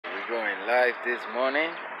going live this morning,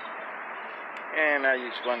 and I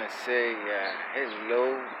just want to say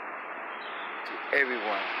hello to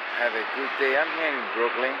everyone. Have a good day. I'm here in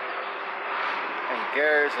Brooklyn, and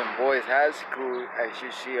Girls and Boys High School, as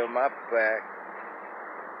you see on my back,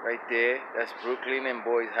 right there. That's Brooklyn and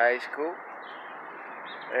Boys High School,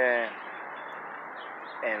 and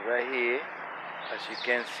right here, as you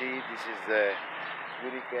can see, this is the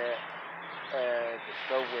Utica, the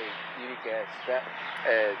subway Utica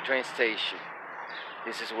train station.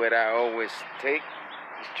 This is where I always take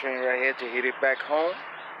this train right here to hit it back home.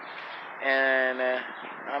 And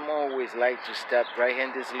I'm always like to stop right here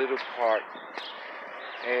in this little park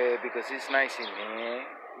because it's nice in here.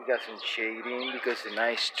 We got some shading because it's a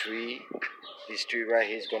nice tree. This tree right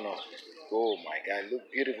here is gonna, oh my God, look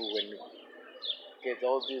beautiful when you get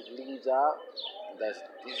all these leaves out. This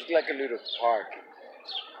is like a little park.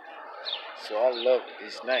 So I love it.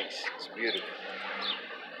 It's nice. It's beautiful.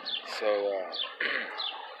 So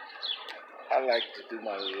I like to do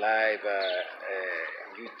my live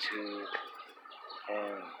YouTube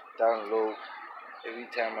and download every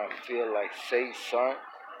time I feel like say something.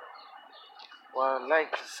 Well, I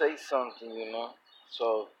like to say something, you know.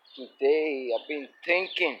 So today I've been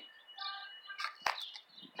thinking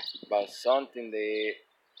about something that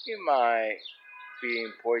it might be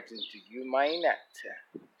important to you, might not.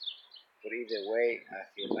 But either way, I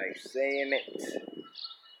feel like saying it.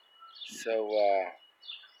 So the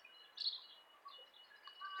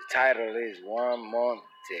title is One More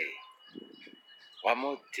Day. One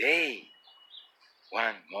more day.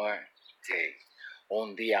 One more day.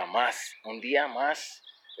 Un día más. Un día más.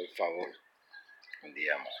 Por favor. Un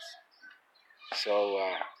día más. So,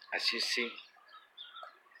 as you see,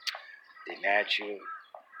 the natural,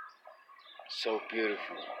 so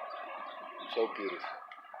beautiful. So beautiful.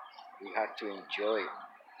 We have to enjoy it.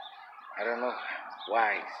 I don't know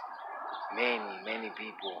why many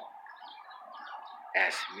people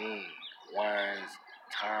ask me one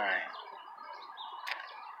time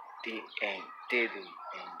didn't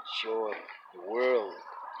enjoy the world,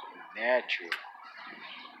 natural,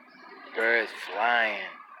 birds flying,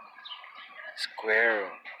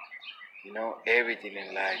 squirrel, you know, everything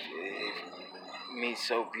in life. It means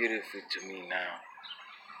so beautiful to me now.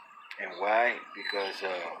 And why? Because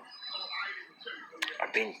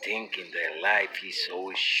I've been thinking that life is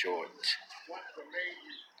so short.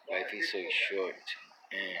 Life is so short,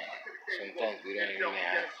 and sometimes we don't even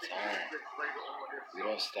have time. We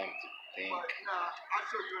don't stop to think.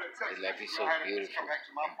 The life is so beautiful,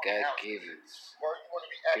 and God give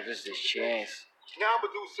us the chance.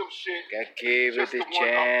 God gave us the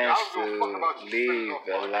chance to live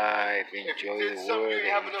a life, enjoy the world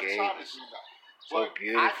that He gave us. So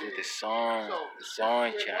beautiful, the sun, the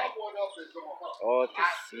sunshine, all the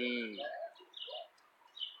sea,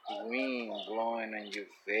 the wind blowing on your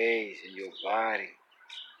face and your body.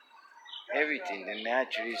 Everything, the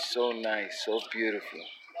nature is so nice, so beautiful,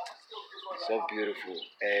 so beautiful.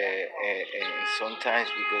 And sometimes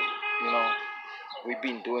because, you know, we've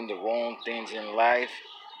been doing the wrong things in life,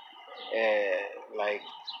 like,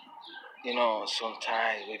 you know,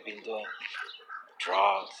 sometimes we've been doing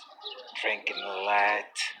drugs, drinking a lot,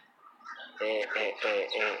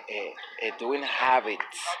 doing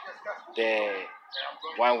habits that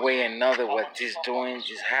one way or another what this doing,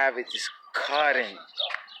 this habit is cutting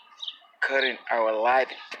our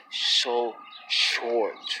life so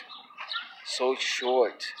short.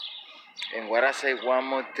 And what I say one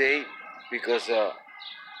more day, because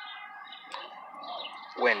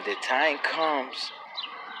when the time comes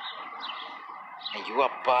and you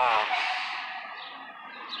are about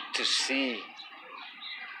to see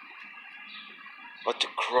or to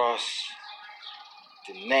cross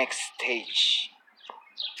the next stage,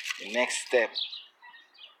 the next step,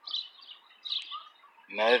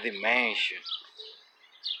 another dimension,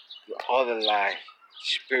 your other life,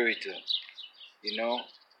 spiritual, you know,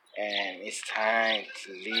 and it's time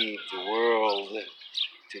to leave the world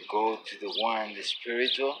to go to the one, the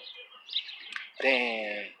spiritual.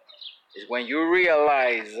 Then is when you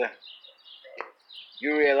realize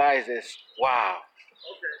this, wow,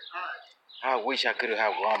 I wish I could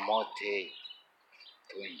have one more day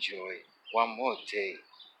to enjoy, one more day.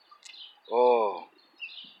 Oh,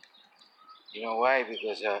 you know why?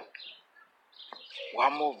 Because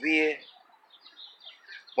one more beer,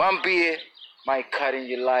 one beer might cut in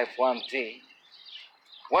your life one day.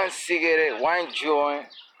 One cigarette, one joint,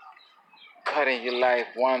 cut in your life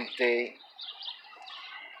one day.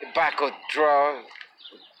 A bag of drugs,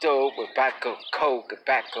 dope, a bag of coke, a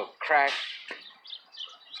bag of crack,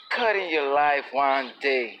 cut in your life one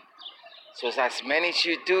day. So it's as many as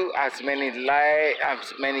you do, as many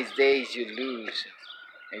days you lose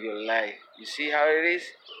in your life. You see how it is?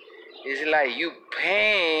 It's like you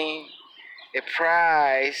paying a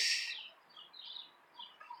price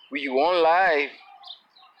with your own life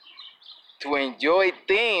to enjoy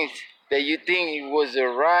things that you think it was the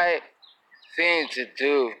right thing to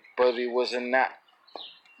do, but it was not.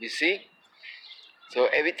 You see? So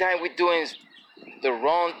every time we're doing the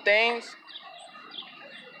wrong things,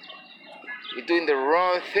 we're doing the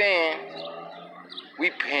wrong thing, we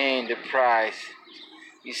paying the price.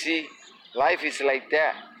 You see, life is like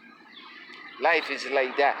that. Life is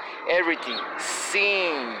like that. Everything,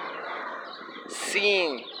 sin,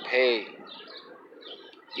 pay.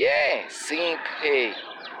 Yeah, sin, pay.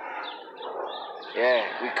 Yeah,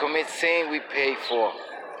 we commit sin, we pay for.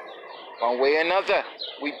 One way or another,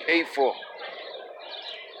 we pay for.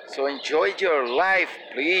 So enjoy your life,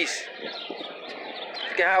 please.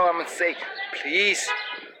 Look at how I'm gonna say, please.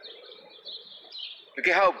 Look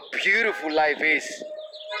at how beautiful life is.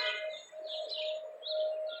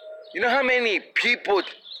 You know how many people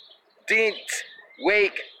didn't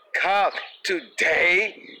wake up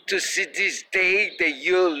today to see this day that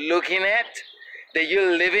you're looking at, that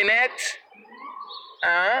you're living at?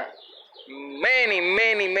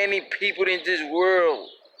 Many people in this world,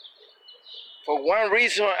 for one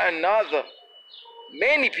reason or another,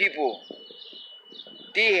 many people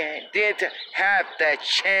didn't have that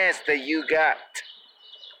chance that you got.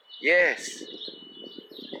 Yes.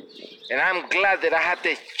 And I'm glad that I had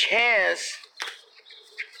the chance.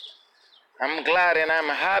 I'm glad and I'm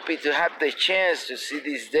happy to have the chance to see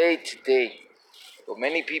this day today. But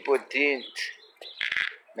many people didn't.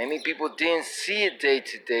 Many people didn't see a day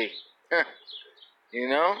today. You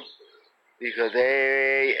know? Because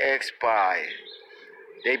they expired.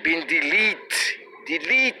 They've been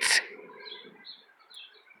delete.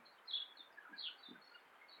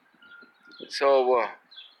 So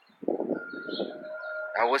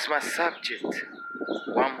that was my subject.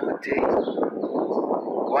 One more day.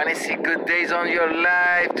 Want to see good days on your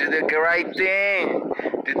life? Do the right thing.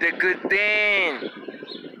 Do the good thing.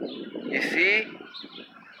 You see?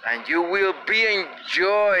 And you will be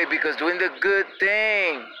enjoyed because doing the good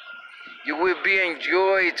thing, you will be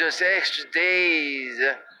enjoyed those extra days.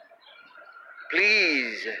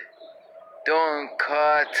 Please don't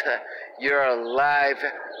cut your life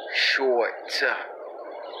short.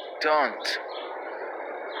 Don't.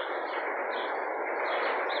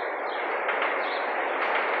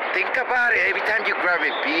 Think about it every time you grab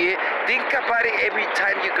a beer. Think about it every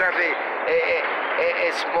time you grab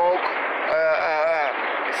a smoke,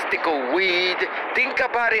 a stick of weed. Think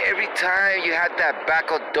about it every time you had that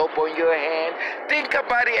bag of dope on your hand. Think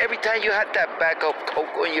about it every time you had that bag of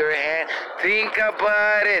coke on your hand. Think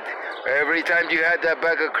about it every time you had that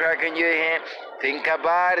bag of crack in your hand. Think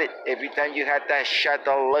about it every time you had that shot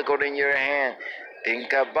of liquor in your hand.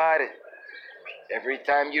 Think about it every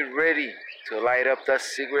time you're ready to light up that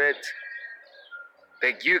cigarette,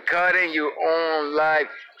 that you cutting your own life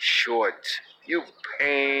short. You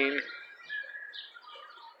paying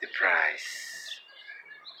the price.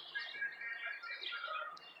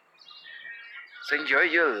 So enjoy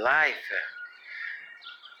your life.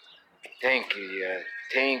 Thank you, yeah.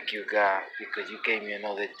 Thank you, God, because you gave me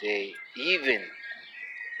another day. Even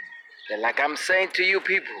that, like I'm saying to you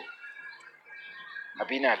people, I've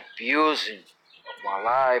been abusing of my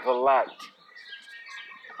life a lot.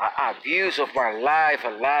 I abuse of my life a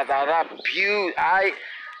lot.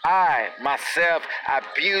 I myself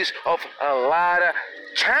abuse of a lot of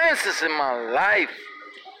chances in my life.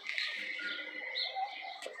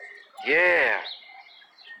 Yeah.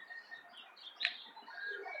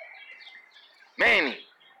 Many.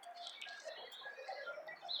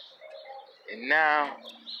 And now,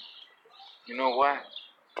 you know what?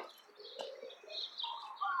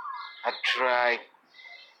 I try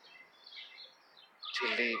to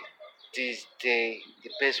live this day the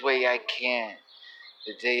best way I can.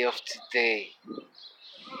 The day of today.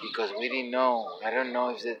 Because we didn't know. I don't know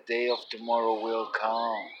if the day of tomorrow will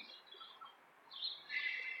come.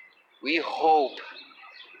 We hope.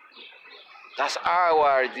 That's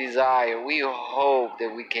our desire. We hope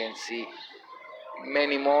that we can see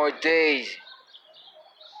many more days.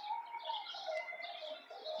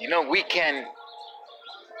 You know, we can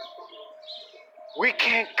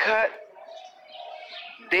cut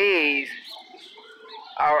days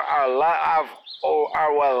our life.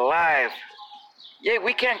 Yeah,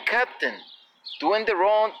 we can cut them. Doing the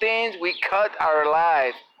wrong things, we cut our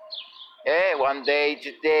life. Yeah, one day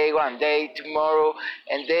today, one day tomorrow,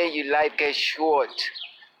 and then your life gets short.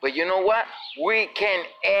 But you know what? We can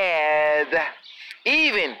add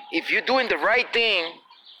Even if you're doing the right thing,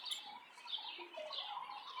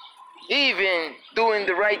 even doing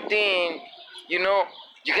the right thing, you know,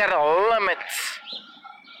 you got a limit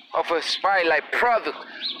of expiry, like product,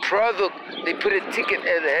 they put a ticket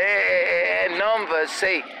at a number,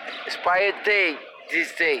 say expired date,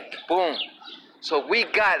 this day, boom. So we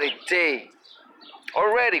got a day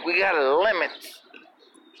already, we got a limit.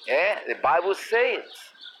 Yeah, the Bible says,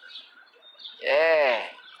 yeah,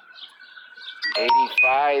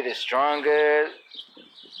 85 the strongest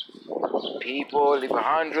people live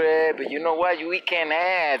 100, but you know what, we can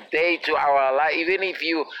add day to our life. Even if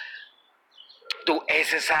you do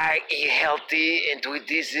exercise, eat healthy, and do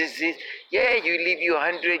this. Yeah, you live your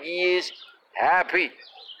 100 years happy.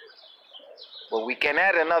 But we can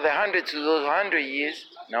add another 100 to those 100 years.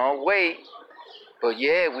 No way. But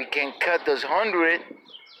yeah, we can cut those 100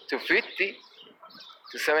 to 50,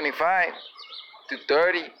 to 75, to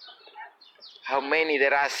 30. How many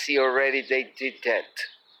that I see already they did that?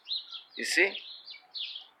 You see?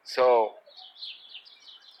 So,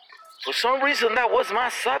 for some reason, that was my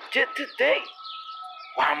subject today.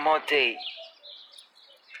 One more day.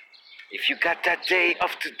 If you got that day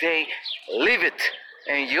of today, live it,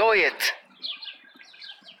 enjoy it.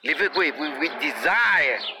 Live it with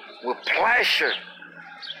desire, with pleasure,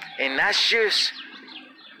 and not just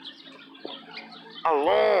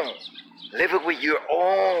alone. Live it with your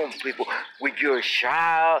own people, with your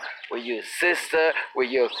child, with your sister, with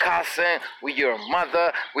your cousin, with your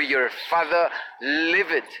mother, with your father.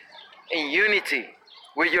 Live it in unity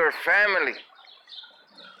with your family.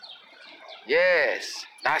 Yes,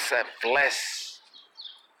 that's a bless.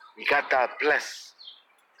 You got that bless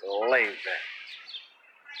to live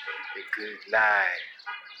a good life.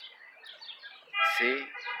 See?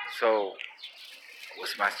 So,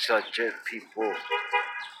 what's my subject, people?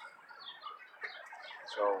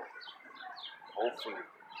 So, hopefully,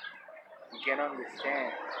 we can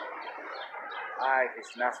understand life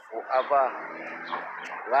is not forever.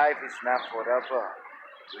 Life is not forever.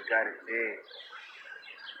 We got it there.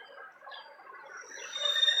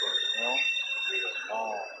 But, we don't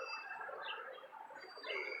know.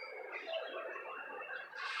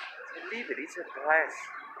 Believe it, it's a bless.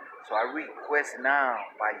 So I request now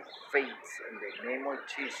by faith in the name of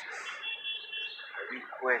Jesus. I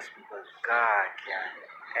request because God can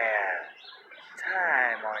add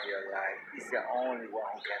time on your life. He's the only one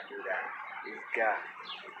who can do that. It's God,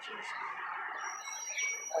 Jesus.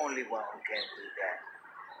 Only one who can do that.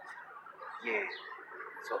 Yeah.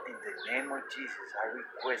 So in the name of Jesus, I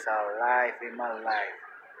request our life in my life,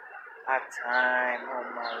 a time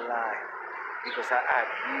on my life, because I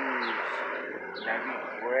abused and I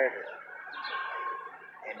regret it.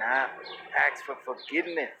 And I ask for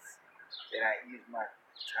forgiveness that I use my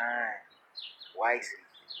time wisely.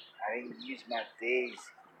 I didn't use my days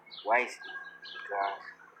wisely, God.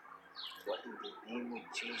 But in the name of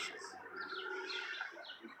Jesus,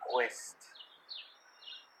 I request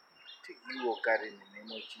to you, oh God, in the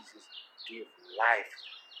name of Jesus, give life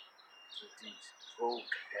to this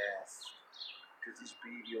broadcast, to this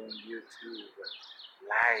video on YouTube,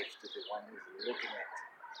 life to the one who's looking at.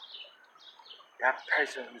 That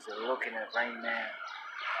person who's looking at right now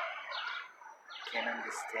can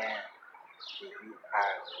understand that you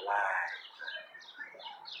are alive.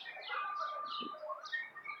 You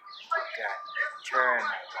got eternal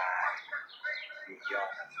life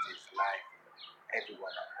beyond this life, every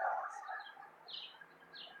one of us.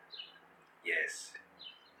 Yes,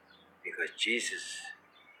 because Jesus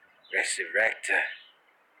resurrected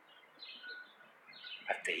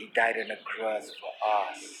after he died on the cross for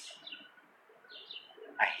us.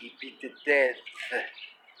 And he beat the death.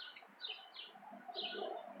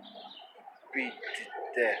 Beat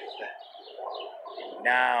the death. And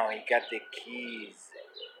now he got the keys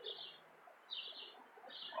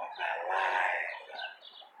of our life.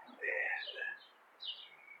 Death.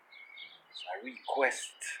 So I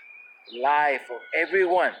request life for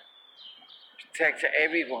everyone. Protect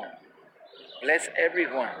everyone. Bless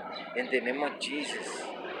everyone in the name of Jesus. In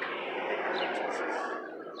the name of Jesus.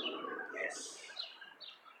 Yes.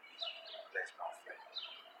 Bless my friend.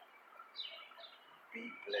 Be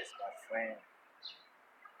blessed, my friend,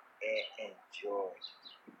 and enjoy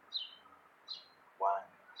one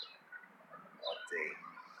more day.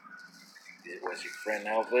 This was your friend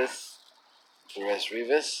Elvis Torres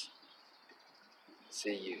Rivas.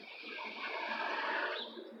 See you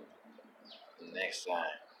next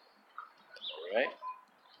time. Alright?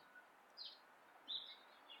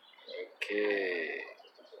 Okay.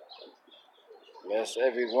 Bless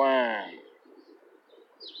everyone.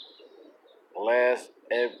 Bless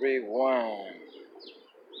everyone.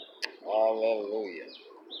 Hallelujah.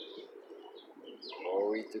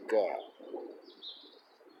 Glory to God.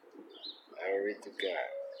 Glory to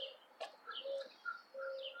God.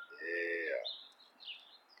 Yeah.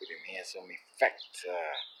 Putting here some effects,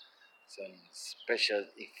 some special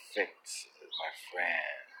effects, my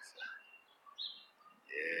friends.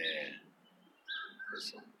 Yeah.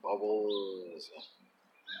 Some bubbles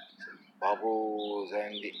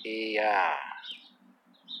in the air.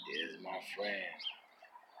 Yes, my friend.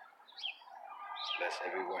 Bless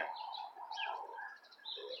everyone.